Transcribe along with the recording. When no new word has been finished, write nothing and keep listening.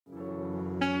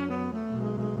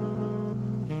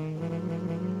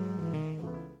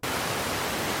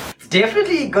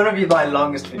definitely gonna be my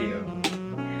longest video.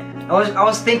 I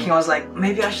was thinking, I was like,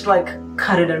 maybe I should like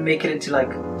cut it and make it into like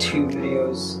 2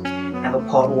 videos. Have a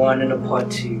part 1 and a part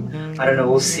 2. I don't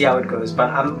know, we'll see how it goes. But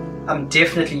I'm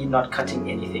definitely not cutting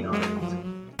anything out of it.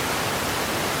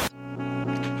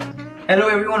 Hello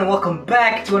everyone and welcome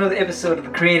back to another episode of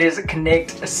the Creators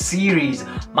Connect series.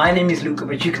 My name is Luca,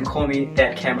 but you can call me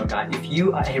that camera guy. If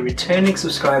you are a returning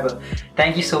subscriber,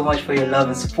 thank you so much for your love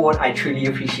and support. I truly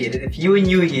appreciate it. If you are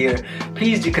new here,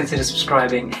 please do consider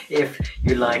subscribing if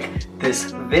you like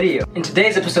this video. In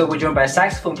today's episode, we're joined by a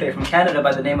saxophone player from Canada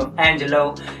by the name of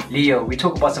Angelo Leo. We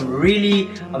talk about some really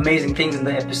amazing things in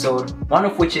the episode, one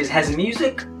of which is, has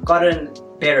music gotten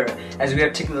better as we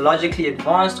have technologically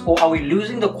advanced, or are we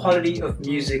losing the quality of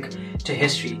music to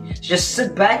history? So just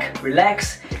sit back,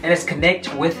 relax, and let's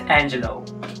connect with Angelo.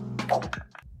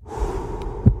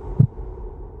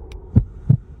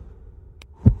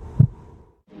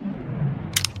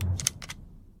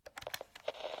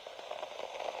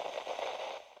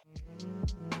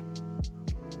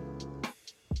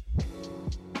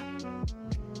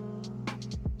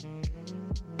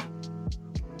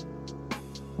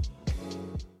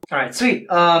 Alright, sweet.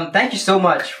 Thank you so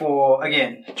much for,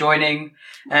 again, joining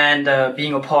and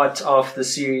being a part of the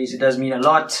series. It does mean a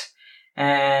lot,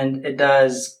 and it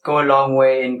does go a long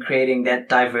way in creating that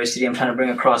diversity I'm trying to bring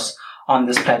across on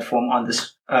this platform, on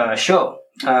this show.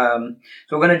 So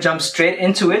we're going to jump straight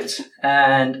into it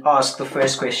and ask the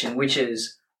first question, which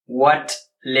is, what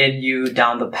led you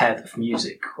down the path of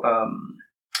music?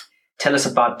 Tell us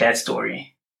about that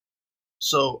story.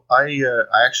 So I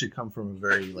actually come from a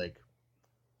very,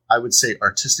 I would say,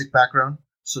 artistic background.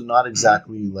 So not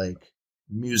exactly like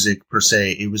music per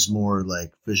se. It was more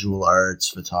like visual arts,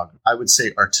 photography. I would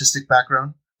say artistic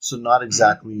background. So not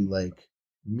exactly like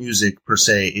music per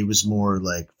se. It was more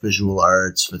like visual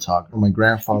arts, photography. My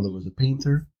grandfather was a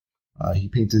painter. He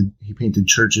painted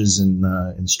churches in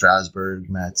Strasbourg,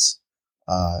 Metz,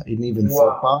 and even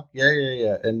Folkbach.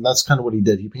 Yeah. And that's kind of what he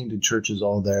did. He painted churches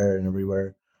all there and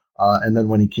everywhere. And then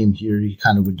when he came here, he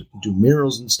kind of would do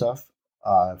murals and stuff.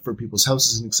 For people's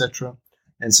houses and etc.,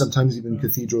 and sometimes even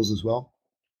cathedrals as well.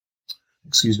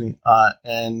 Excuse me. I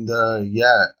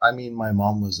mean, my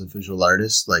mom was a visual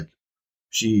artist. Like,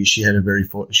 she has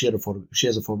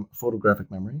a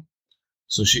photographic memory,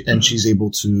 so she's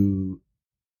able to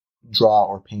draw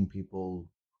or paint people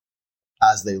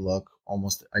as they look,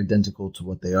 almost identical to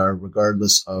what they are,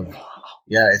 regardless of.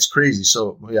 Yeah, it's crazy.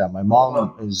 So yeah, my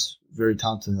mom is very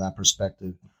talented in that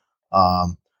perspective,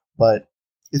 but.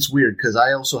 It's weird because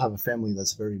I also have a family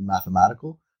that's very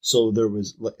mathematical. So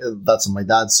that's on my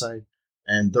dad's side,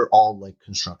 and they're all like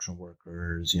construction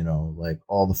workers, like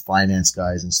all the finance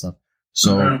guys and stuff.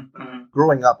 So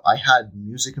growing up, I had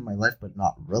music in my life, but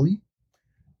not really.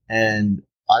 And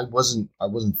I wasn't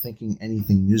thinking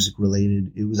anything music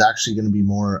related. It was actually going to be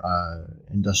more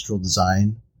industrial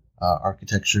design,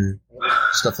 architecture,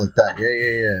 stuff like that.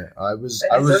 Yeah. I was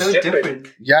so different.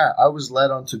 Yeah, I was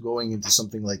led on to going into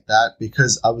something like that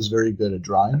because I was very good at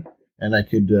drawing, and I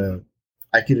could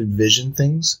envision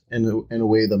things in a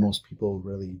way that most people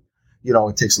really,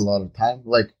 it takes a lot of time.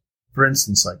 Like, for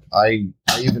instance, like I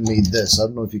even made this. I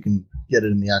don't know if you can get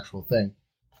it in the actual thing,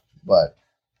 but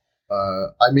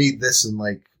I made this and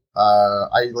I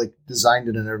designed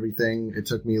it and everything. It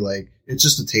took me it's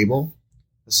just a table,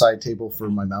 a side table for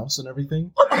my mouse and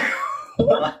everything.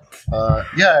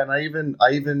 Yeah, and I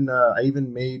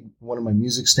even made one of my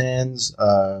music stands,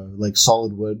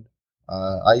 solid wood.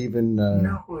 I even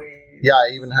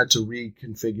had to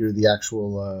reconfigure the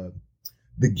actual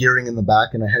the gearing in the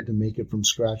back, and I had to make it from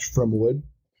scratch from wood.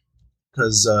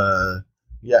 Because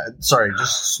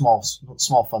just small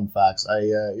fun facts.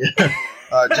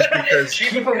 Just because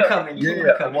keep them coming.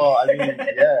 Well, I mean,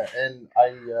 and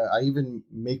I even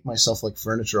make myself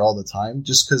furniture all the time,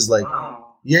 just because Wow.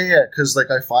 Because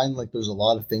I find there's a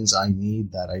lot of things I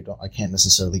need that I can't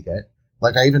necessarily get.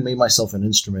 Like, I even made myself an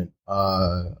instrument.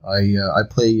 I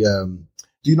play. Do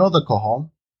you know the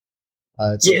cajon?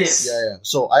 Yes. Yeah.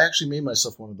 So I actually made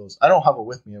myself one of those. I don't have it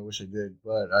with me. I wish I did,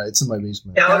 but it's in my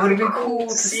basement. That would have been cool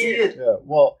to see it. Yeah.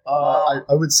 Well, I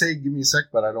would say give me a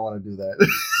sec, but I don't want to do that.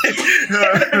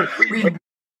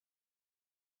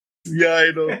 Yeah,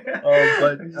 I know.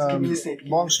 But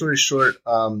long story short,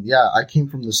 I came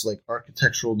from this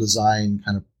architectural design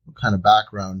kind of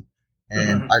background,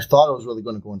 and I thought I was really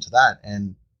going to go into that.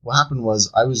 And what happened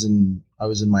was I was in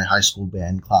my high school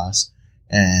band class,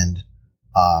 and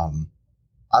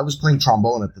I was playing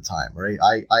trombone at the time. Right,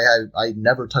 I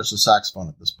never touched the saxophone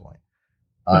at this point.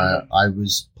 I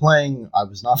was playing. I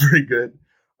was not very good.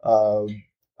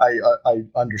 I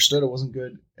understood I wasn't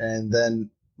good, and then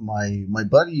my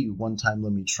buddy one time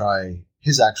let me try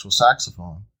his actual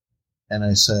saxophone, and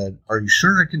I said, "Are you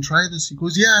sure I can try this?" He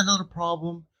goes, "Yeah, not a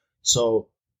problem." So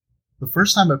the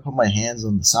first time I put my hands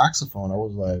on the saxophone, I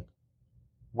was like,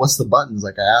 "What's the buttons?"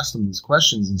 Like I asked him these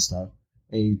questions and stuff.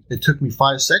 And it took me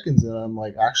 5 seconds, and I'm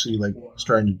like actually like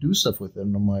starting to do stuff with it,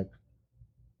 and I'm like,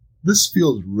 "This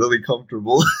feels really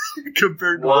comfortable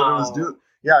compared to what I was doing."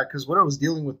 Yeah, because what I was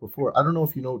dealing with before, I don't know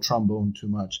if you know trombone too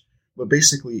much, but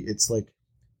basically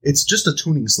it's just a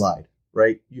tuning slide,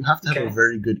 right? You have to have a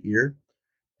very good ear,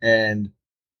 and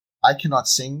I cannot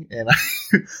sing, and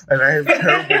I have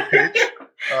terrible pitch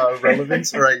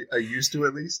relevance, or I used to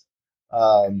at least.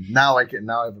 Now I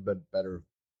have a bit better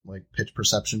like pitch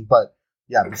perception, but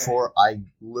yeah, before I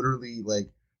literally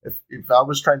like if I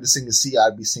was trying to sing a C,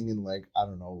 I'd be singing like I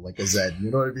don't know, like a Z. You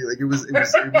know what I mean? Like it was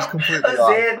completely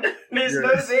off. Z. There's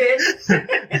no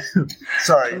Z.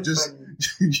 Sorry, just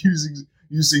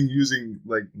using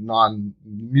like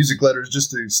non-music letters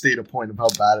just to state a point of how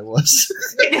bad it was.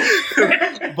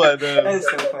 But that's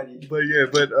so funny.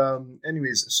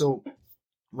 Anyways, so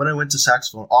when I went to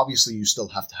saxophone, obviously you still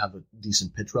have to have a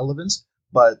decent pitch relevance,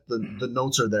 but the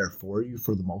notes are there for you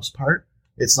for the most part.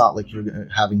 It's not like you're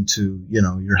having to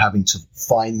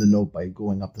find the note by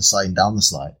going up the slide and down the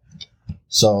slide.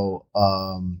 So,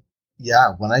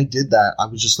 when I did that, I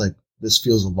was just like, this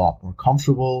feels a lot more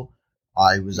comfortable.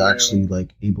 I was actually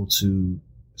like able to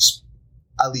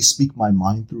at least speak my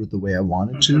mind through it the way I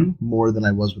wanted to, more than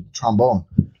I was with the trombone.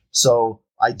 So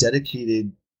I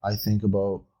dedicated, I think,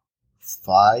 about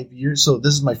 5 years. So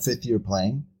this is my 5th year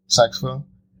playing saxophone.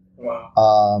 Wow.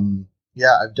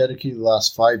 I've dedicated the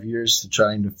last 5 years to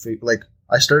trying to like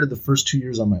I started the first 2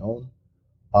 years on my own.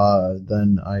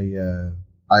 Then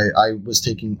I was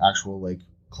taking actual like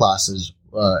classes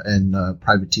and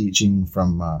private teaching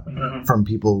from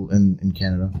people in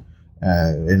Canada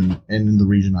and in the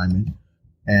region I'm in.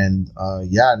 And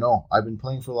I've been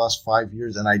playing for the last 5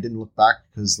 years, and I didn't look back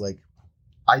because like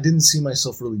I didn't see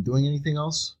myself really doing anything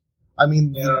else. I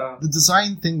mean, the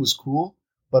design thing was cool,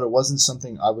 but it wasn't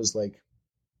something I was like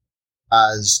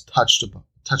as touched upon.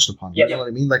 You know what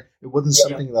I mean? Like it wasn't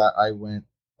something that I went,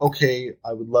 okay,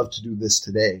 I would love to do this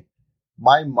today.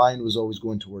 My mind was always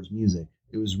going towards music.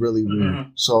 It was really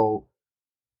weird. So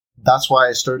that's why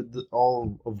I started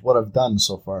all of what I've done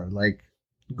so far. Like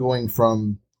going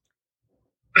from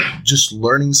just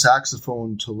learning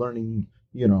saxophone to learning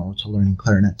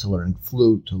clarinet, to learning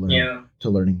flute, to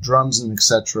learning drums and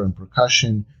etc. and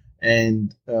percussion,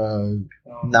 and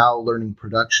now learning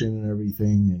production and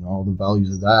everything and all the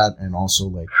values of that, and also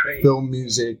like film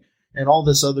music and all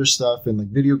this other stuff and like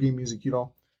video game music,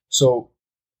 So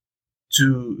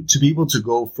to be able to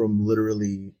go from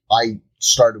literally, I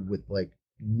started with like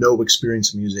no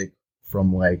experience in music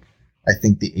from like I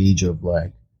think the age of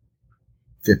like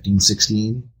 15,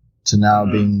 16 to now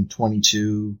being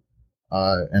 22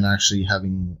 and actually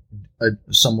having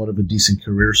somewhat of a decent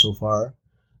career so far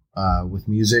with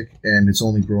music, and it's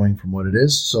only growing from what it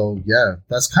is. So yeah,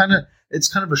 it's kind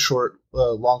of a short,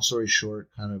 long story short,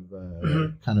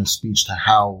 kind of speech to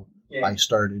how I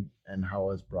started and how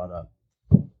I was brought up.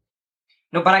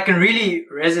 No, but I can really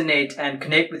resonate and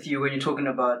connect with you when you're talking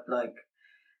about like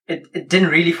it didn't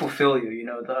really fulfill you,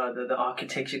 the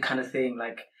architecture kind of thing.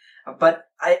 Like, but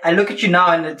I look at you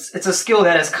now, and it's a skill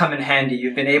that has come in handy.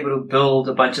 You've been able to build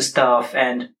a bunch of stuff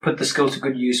and put the skill to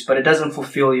good use, but it doesn't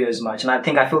fulfill you as much. And I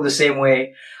think I feel the same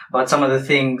way about some of the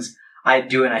things I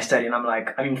do and I study. And I'm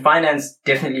like, I mean, finance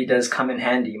definitely does come in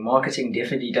handy. Marketing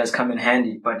definitely does come in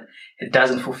handy, but it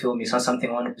doesn't fulfill me. It's not something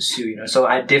I want to pursue, So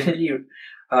I definitely,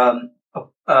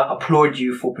 applaud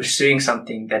you for pursuing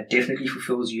something that definitely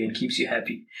fulfills you and keeps you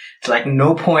happy. It's like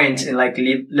no point in like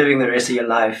living the rest of your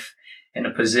life in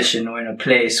a position or in a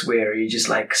place where you're just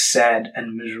like sad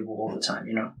and miserable all the time,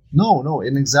 No,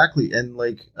 and exactly. And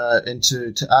like, and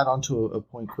to add on to a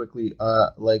point quickly,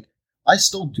 like I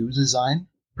still do design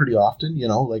pretty often,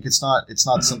 like it's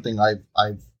not something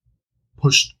I've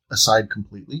pushed aside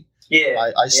completely.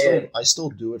 Yeah. I still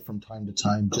do it from time to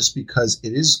time just because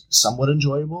it is somewhat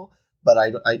enjoyable, but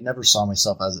I never saw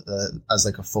myself as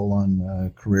like a full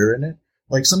on career in it.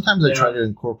 Like sometimes I try to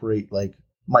incorporate like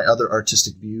my other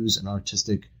artistic views and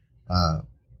artistic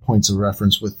points of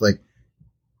reference with like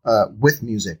with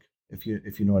music, if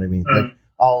you know what I mean. Like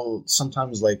I'll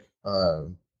sometimes like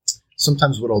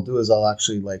sometimes what I'll do is I'll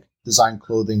actually like design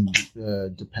clothing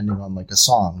depending on like a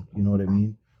song, you know what I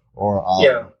mean? Or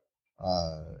I'll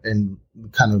and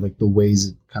kind of like the ways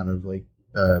it kind of like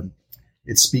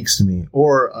it speaks to me.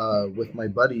 Or with my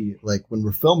buddy, like when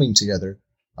we're filming together,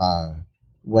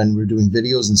 when we're doing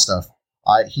videos and stuff,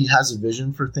 he has a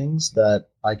vision for things that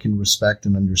I can respect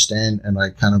and understand, and I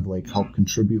kind of like help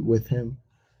contribute with him.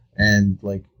 And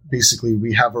like basically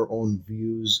we have our own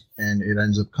views and it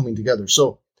ends up coming together.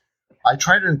 So I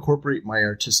try to incorporate my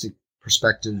artistic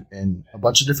perspective in a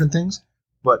bunch of different things,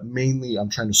 but mainly I'm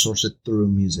trying to source it through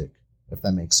music, if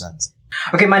that makes sense.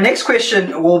 Okay, my next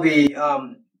question will be,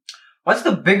 what's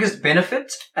the biggest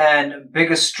benefit and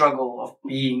biggest struggle of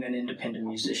being an independent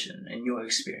musician in your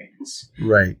experience?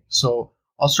 Right. So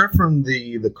I'll start from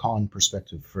the con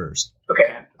perspective first.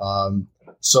 Okay.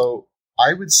 So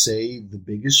I would say the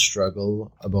biggest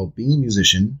struggle about being a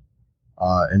musician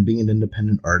and being an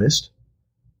independent artist,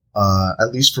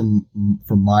 at least from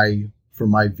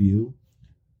my view,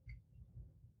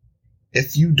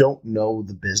 if you don't know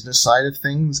the business side of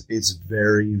things, it's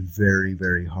very, very,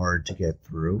 very hard to get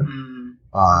through.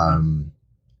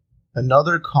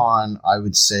 Another con I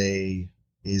would say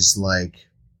is like,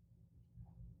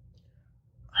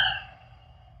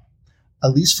 at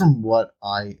least from what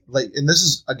I like, and this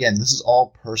is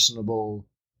all personable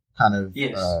kind of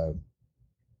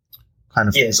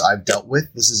things I've dealt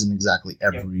with. This isn't exactly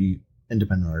every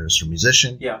independent artist or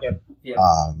musician.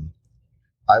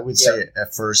 I would say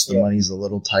at first the money's a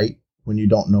little tight when you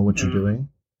don't know what you're doing.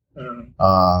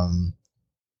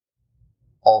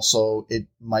 Also, it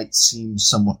might seem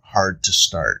somewhat hard to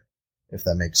start, if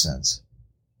that makes sense.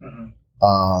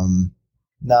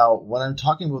 Now, when I'm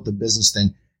talking about the business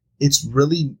thing, it's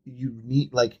really, you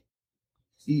need like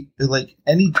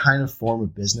any kind of form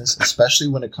of business, especially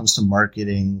when it comes to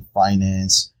marketing,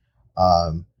 finance,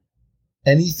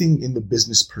 anything in the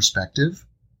business perspective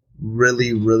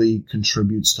really, really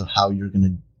contributes to how you're going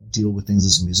to deal with things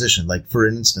as a musician. Like, for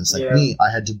instance, like me,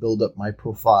 I had to build up my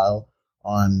profile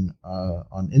on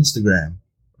Instagram,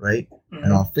 right?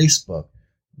 And on Facebook.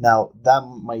 Now, that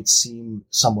might seem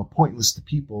somewhat pointless to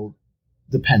people,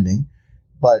 depending.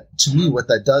 But to me, what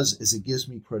that does is it gives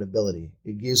me credibility.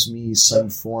 It gives me some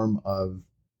form of,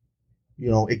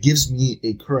 it gives me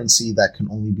a currency that can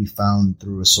only be found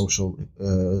through a social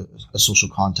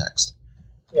context.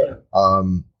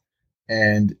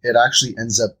 And it actually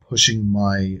ends up pushing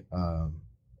my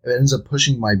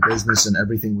business and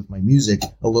everything with my music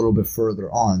a little bit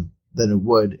further on than it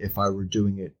would if I were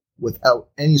doing it without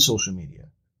any social media,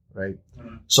 right?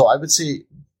 So I would say,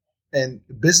 and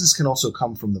business can also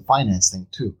come from the finance thing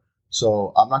too.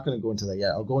 So I'm not going to go into that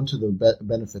yet. I'll go into the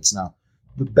benefits now.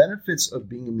 The benefits of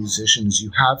being a musician is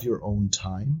you have your own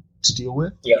time to deal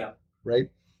with, right?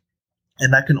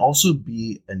 And that can also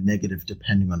be a negative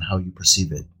depending on how you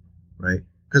perceive it. Right,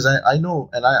 because I know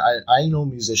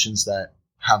musicians that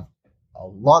have a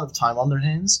lot of time on their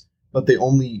hands, but they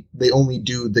only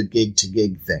do the gig to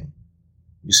gig thing.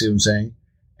 You see what I'm saying?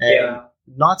 And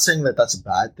not saying that that's a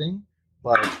bad thing,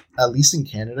 but at least in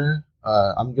Canada,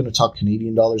 I'm going to talk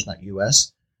Canadian dollars, not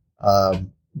US.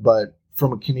 But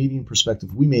from a Canadian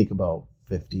perspective, we make about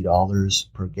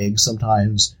 $50 per gig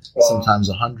sometimes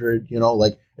 $100.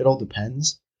 Like it all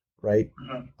depends. Right.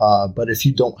 But if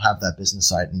you don't have that business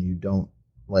side and you don't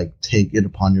like take it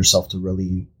upon yourself to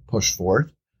really push forth,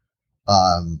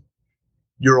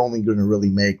 you're only going to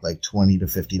really make like $20 to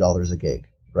 $50 a gig.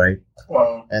 Right.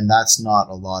 Wow. And that's not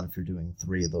a lot if you're doing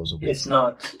 3 of those a week. It's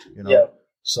not.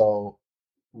 So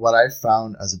what I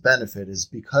found as a benefit is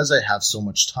because I have so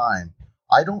much time,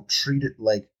 I don't treat it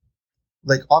like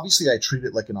obviously I treat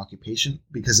it like an occupation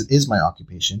because it is my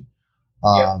occupation.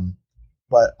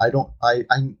 But I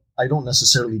don't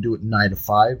necessarily do it 9 to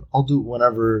 5. I'll do it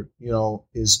whenever,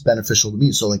 is beneficial to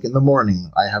me. So like in the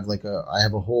morning, I have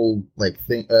a whole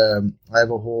thing. I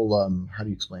have a whole, how do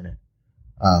you explain it?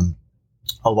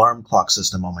 Alarm clock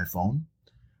system on my phone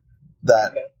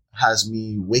that has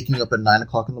me waking up at 9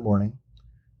 o'clock in the morning.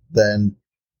 Then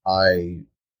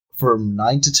from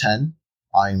 9 to 10,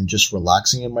 I'm just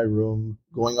relaxing in my room,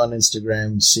 going on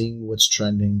Instagram, seeing what's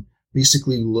trending,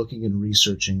 basically looking and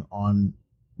researching on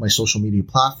my social media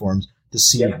platforms to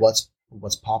see what's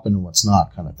popping and what's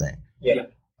not, kind of thing.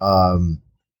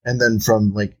 And then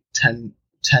from like 10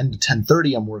 to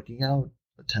 10:30, I'm working out.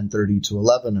 At 10:30 to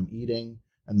 11, I'm eating,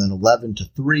 and then 11 to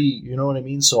 3. You know what I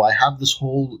mean? So I have this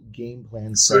whole game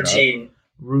plan set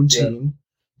routine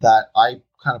that I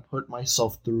kind of put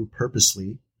myself through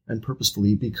purposefully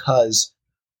because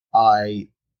I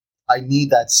need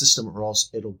that system, or else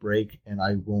it'll break and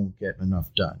I won't get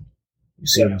enough done. You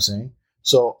see what I'm saying?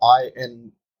 So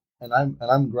I'm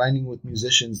grinding with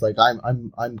musicians. Like I'm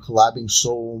collabing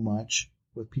so much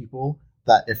with people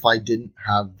that if I didn't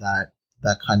have that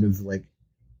kind of like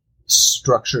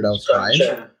structured out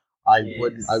time, I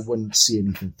wouldn't see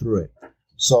anything through it.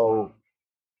 So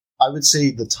I would say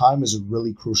the time is a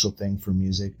really crucial thing for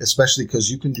music, especially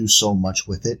because you can do so much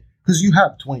with it. Because you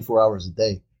have 24 hours a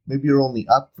day. Maybe you're only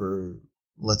up for,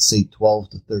 let's say,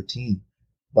 12 to 13.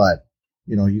 But,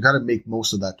 you got to make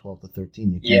most of that 12 to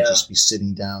 13. You can't just be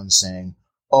sitting down saying,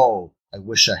 oh, I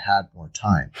wish I had more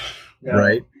time. Yeah.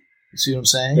 Right? You see what I'm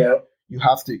saying? Yeah. You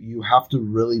have to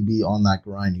really be on that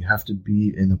grind. You have to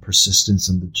be in the persistence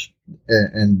and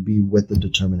be with the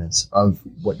determinants of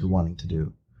what you're wanting to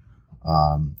do.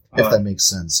 If that makes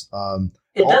sense.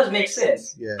 It does make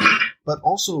sense. Yeah. But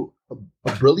also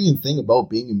a brilliant thing about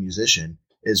being a musician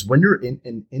is when you're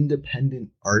an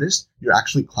independent artist, you're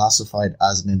actually classified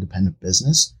as an independent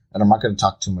business. And I'm not going to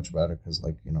talk too much about it because,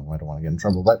 I don't want to get in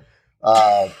trouble. But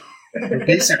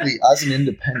basically, as an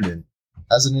independent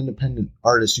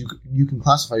artist, you can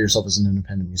classify yourself as an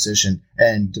independent musician,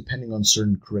 and depending on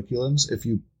certain curriculums, if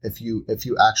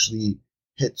you actually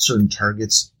hit certain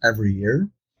targets every year,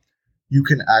 you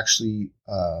can actually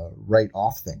write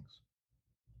off things,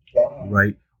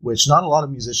 right? Which not a lot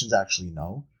of musicians actually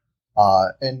know,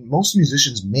 and most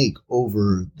musicians make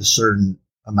over the certain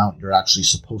amount you're actually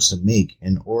supposed to make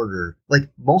in order,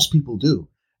 like most people do,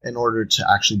 in order to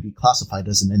actually be classified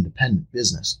as an independent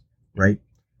business, right?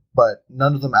 But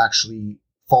none of them actually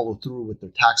follow through with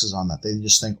their taxes on that. They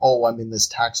just think, oh, I'm in this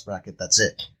tax bracket, that's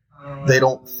it. They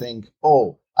don't think,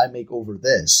 oh, I make over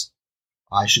this,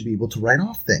 I should be able to write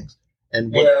off things.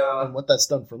 And what that's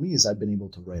done for me is I've been able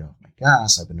to write off my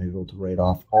gas. I've been able to write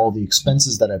off all the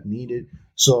expenses that I've needed.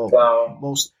 So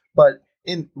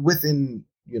within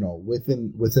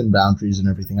boundaries and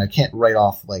everything, I can't write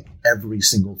off like every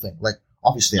single thing. Like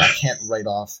obviously I can't write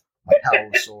off my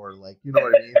house or like, you know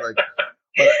what I mean? Like,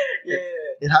 but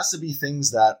it has to be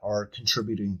things that are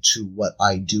contributing to what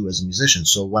I do as a musician.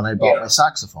 So when I bought my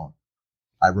saxophone,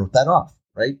 I wrote that off,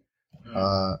 right?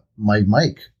 My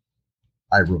mic,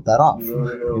 I wrote that off.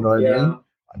 You know what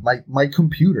I mean? My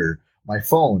computer, my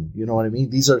phone, you know what I mean?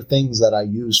 These are things that I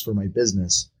use for my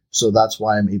business. So that's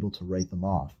why I'm able to write them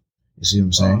off. You see what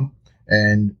I'm saying?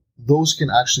 And those can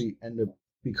actually end up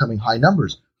becoming high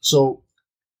numbers. So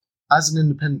as an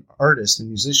independent artist and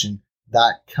musician,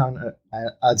 that kind of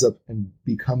adds up and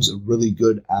becomes a really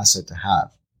good asset to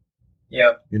have.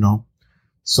 Yeah.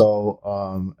 So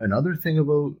another thing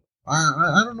about,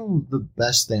 I don't know the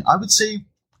best thing. I would say,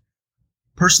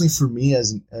 personally, for me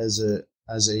as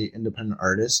a independent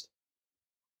artist,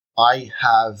 I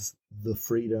have the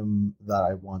freedom that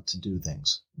I want to do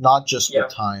things, not just with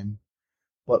time,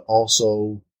 but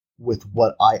also with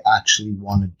what I actually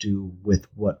want to do with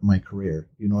what my career.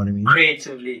 You know what I mean?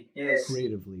 Creatively, yes.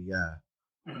 Creatively, yeah.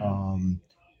 Mm-hmm.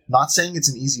 Not saying it's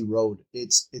an easy road.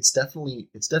 It's definitely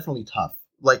tough.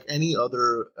 Like any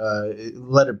other,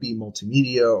 let it be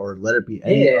multimedia or let it be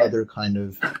any other kind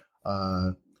of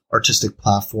artistic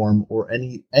platform or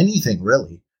anything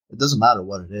really. It doesn't matter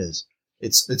what it is.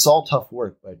 It's all tough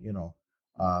work, but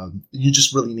you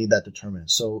just really need that determinant.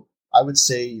 So I would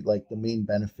say like the main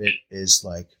benefit is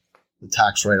like the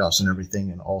tax write-offs and everything,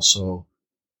 and also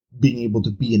being able to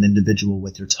be an individual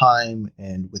with your time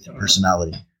and with your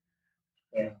personality.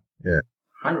 Yeah.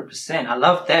 100%. I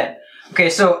love that.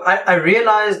 Okay, so I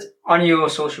realized on your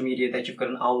social media that you've got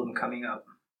an album coming up,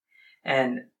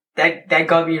 and that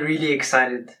got me really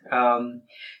excited.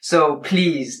 So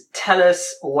please tell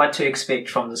us what to expect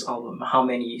from this album. How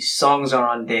many songs are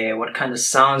on there? What kind of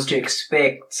sounds to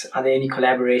expect? Are there any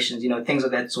collaborations? Things of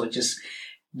that sort. Just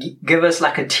give us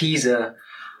like a teaser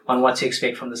on what to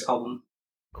expect from this album.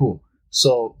 Cool.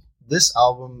 So this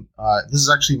album, this is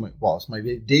actually it's my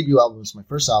debut album. It's my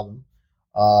first album.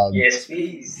 Yes,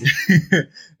 please.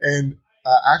 And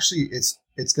actually,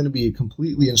 it's going to be a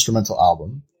completely instrumental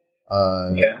album.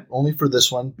 Only for this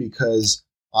one because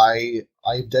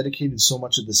I've dedicated so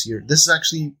much of this year. This is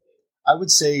actually, I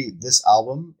would say, this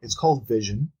album. It's called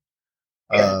Vision.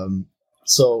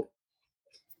 So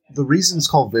the reason it's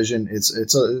called Vision, it's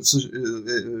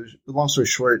long story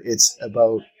short, it's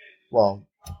about,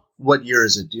 what year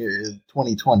is it?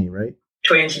 2020, right?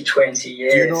 2020,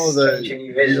 yes. Do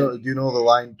you know the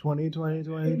line 2020,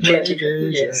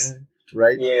 2020 yes.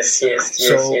 Right? Yes.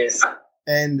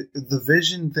 And the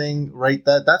vision thing, right?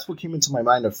 That's what came into my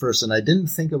mind at first, and I didn't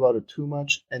think about it too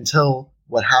much until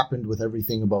what happened with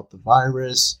everything about the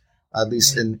virus, at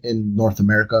least in North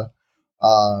America,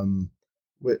 and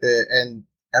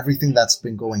everything that's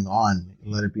been going on.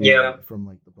 Let it be from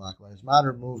like the Black Lives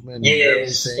Matter movement,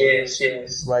 yes,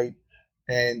 right?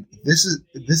 And this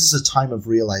is a time of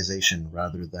realization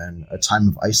rather than a time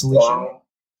of isolation. Wow.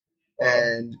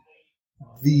 And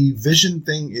the vision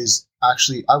thing is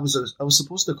actually, I was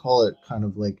supposed to call it kind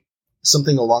of like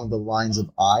something along the lines of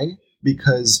I,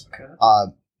 because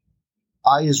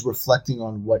I is reflecting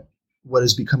on what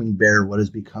is becoming bare, what is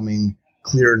becoming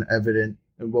clear and evident,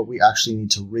 and what we actually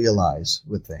need to realize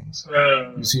with things.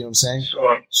 You see what I'm saying?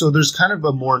 Sure. So there's kind of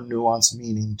a more nuanced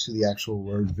meaning to the actual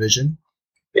word vision.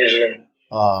 Vision.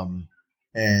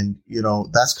 And you know,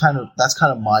 that's kind of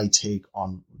my take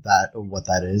on that, or what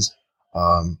that is.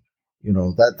 You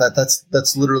know,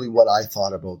 that's literally what I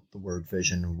thought about the word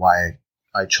vision and why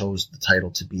I chose the title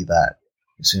to be that.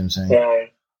 You see what I'm saying?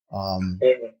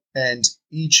 And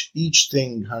each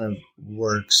thing kind of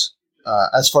works,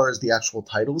 as far as the actual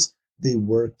titles, they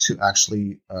work to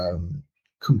actually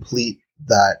complete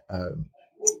that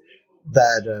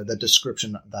that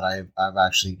description that I've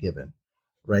actually given,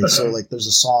 right? So like, there's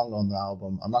a song on the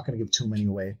album. I'm not going to give too many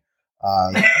away,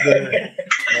 but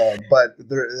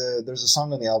there's a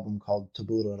song on the album called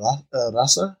Tabula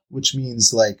Rasa, which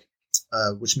means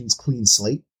clean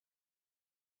slate.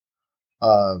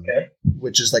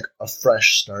 Which is like a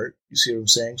fresh start. You see what I'm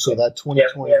saying? So that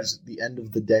 2020 is the end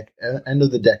of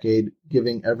the decade,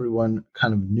 giving everyone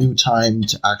kind of new time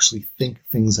to actually think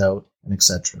things out and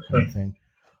etc. kind of thing.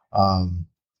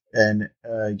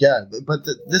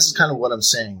 This is kind of what I'm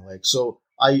saying. Like, so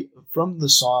from the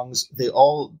songs, they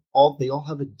all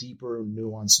have a deeper,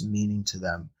 nuanced meaning to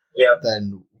them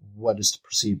than what is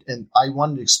perceived. And I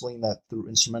wanted to explain that through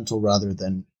instrumental rather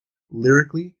than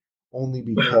lyrically, only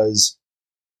because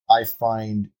I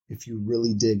find if you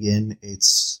really dig in,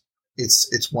 it's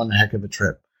one heck of a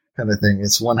trip kind of thing.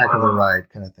 It's one heck of a ride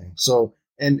kind of thing. So,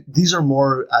 and these are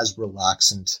more as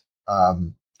relaxant.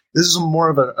 This is more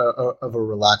of a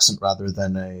relaxant rather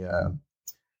than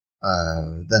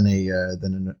an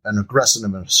aggressive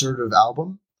and assertive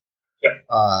album.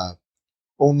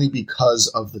 Only because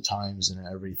of the times and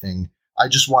everything. I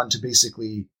just want to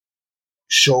basically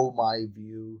show my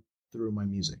view through my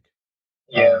music.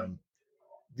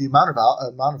 The amount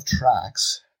of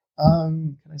tracks.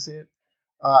 Can I say it?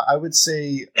 I would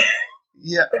say,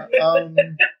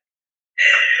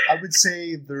 I would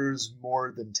say there's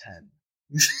more than 10.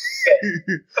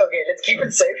 Okay, let's keep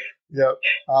it safe. Yep.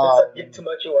 Let's not give too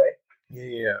much away.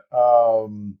 Yeah.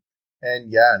 And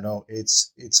yeah, no,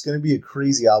 it's gonna be a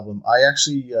crazy album. I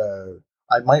actually,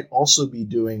 I might also be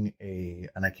doing I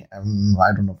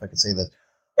don't know if I can say this.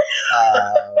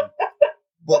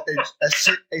 But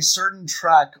a certain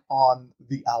track on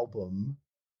the album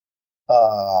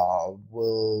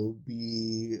will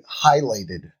be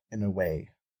highlighted in a way.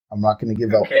 I'm not going to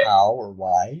give out how or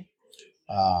why,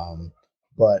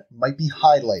 but might be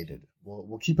highlighted.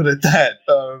 We'll keep it at that.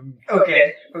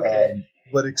 Okay.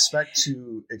 But expect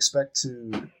to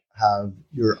have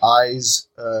your eyes.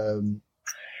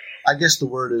 I guess the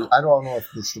word is, I don't know if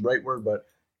it's the right word, but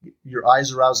your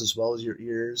eyes aroused as well as your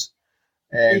ears.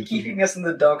 And you're keeping us in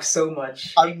the dark so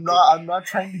much. I'm not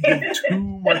trying to give too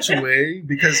much away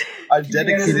because I've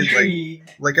dedicated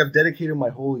I've dedicated my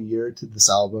whole year to this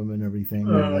album and everything,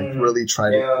 and like really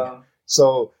tried to.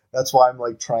 So that's why I'm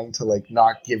like trying to like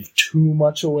not give too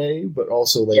much away, but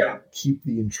also keep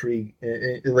the intrigue,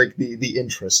 like the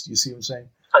interest. You see what I'm saying?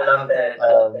 I love that.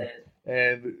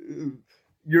 And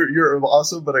you're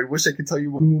awesome, but I wish I could tell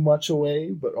you too much away,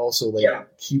 but also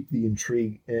keep the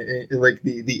intrigue, like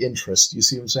the interest. You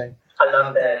see what I'm saying? I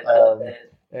love that.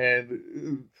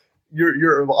 And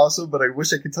you're awesome, but I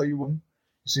wish I could tell you more. You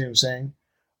see what I'm saying?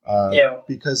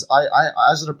 Because I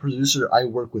as a producer, I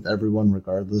work with everyone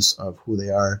regardless of who they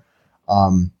are,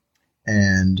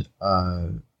 and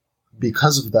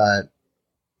because of that,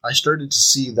 I started to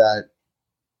see that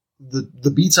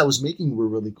the beats I was making were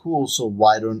really cool. So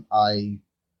why don't I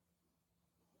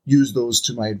use those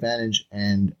to my advantage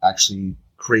and actually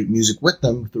create music with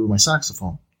them through my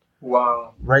saxophone?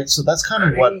 Wow. Right. So that's kind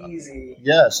of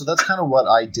so that's kind of what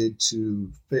I did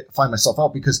to find myself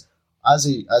out, because as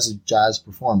a jazz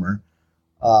performer,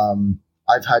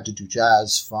 I've had to do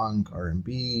jazz, funk,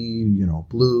 R&B,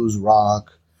 blues,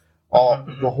 rock, all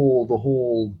the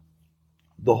whole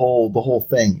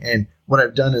thing. And what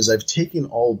I've done is I've taken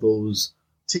all those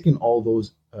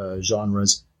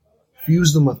genres,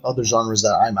 fuse them with other genres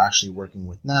that I'm actually working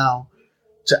with now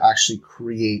to actually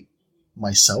create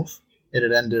myself. And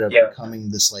it ended up becoming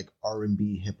this like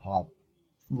R&B, hip hop,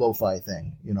 lo-fi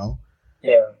thing,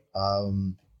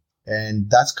 and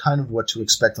that's kind of what to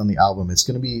expect on the album. It's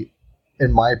going to be,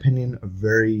 in my opinion, a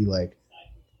very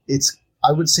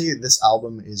I would say this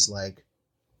album is like,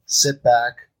 sit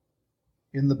back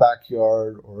in the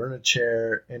backyard or in a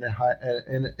chair, in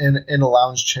a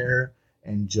lounge chair,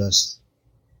 and just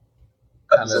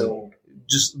kind of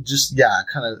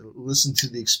kind of listen to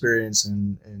the experience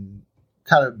and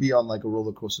kind of be on like a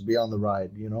roller coaster, be on the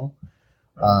ride,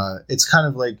 It's kind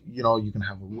of like, you know, you can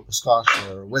have a scotch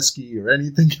or a whiskey or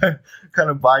anything kind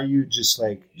of by you, just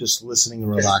listening and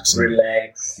relaxing. Just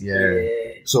relax. Yeah.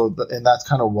 So, and that's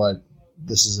kind of what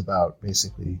this is about,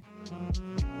 basically.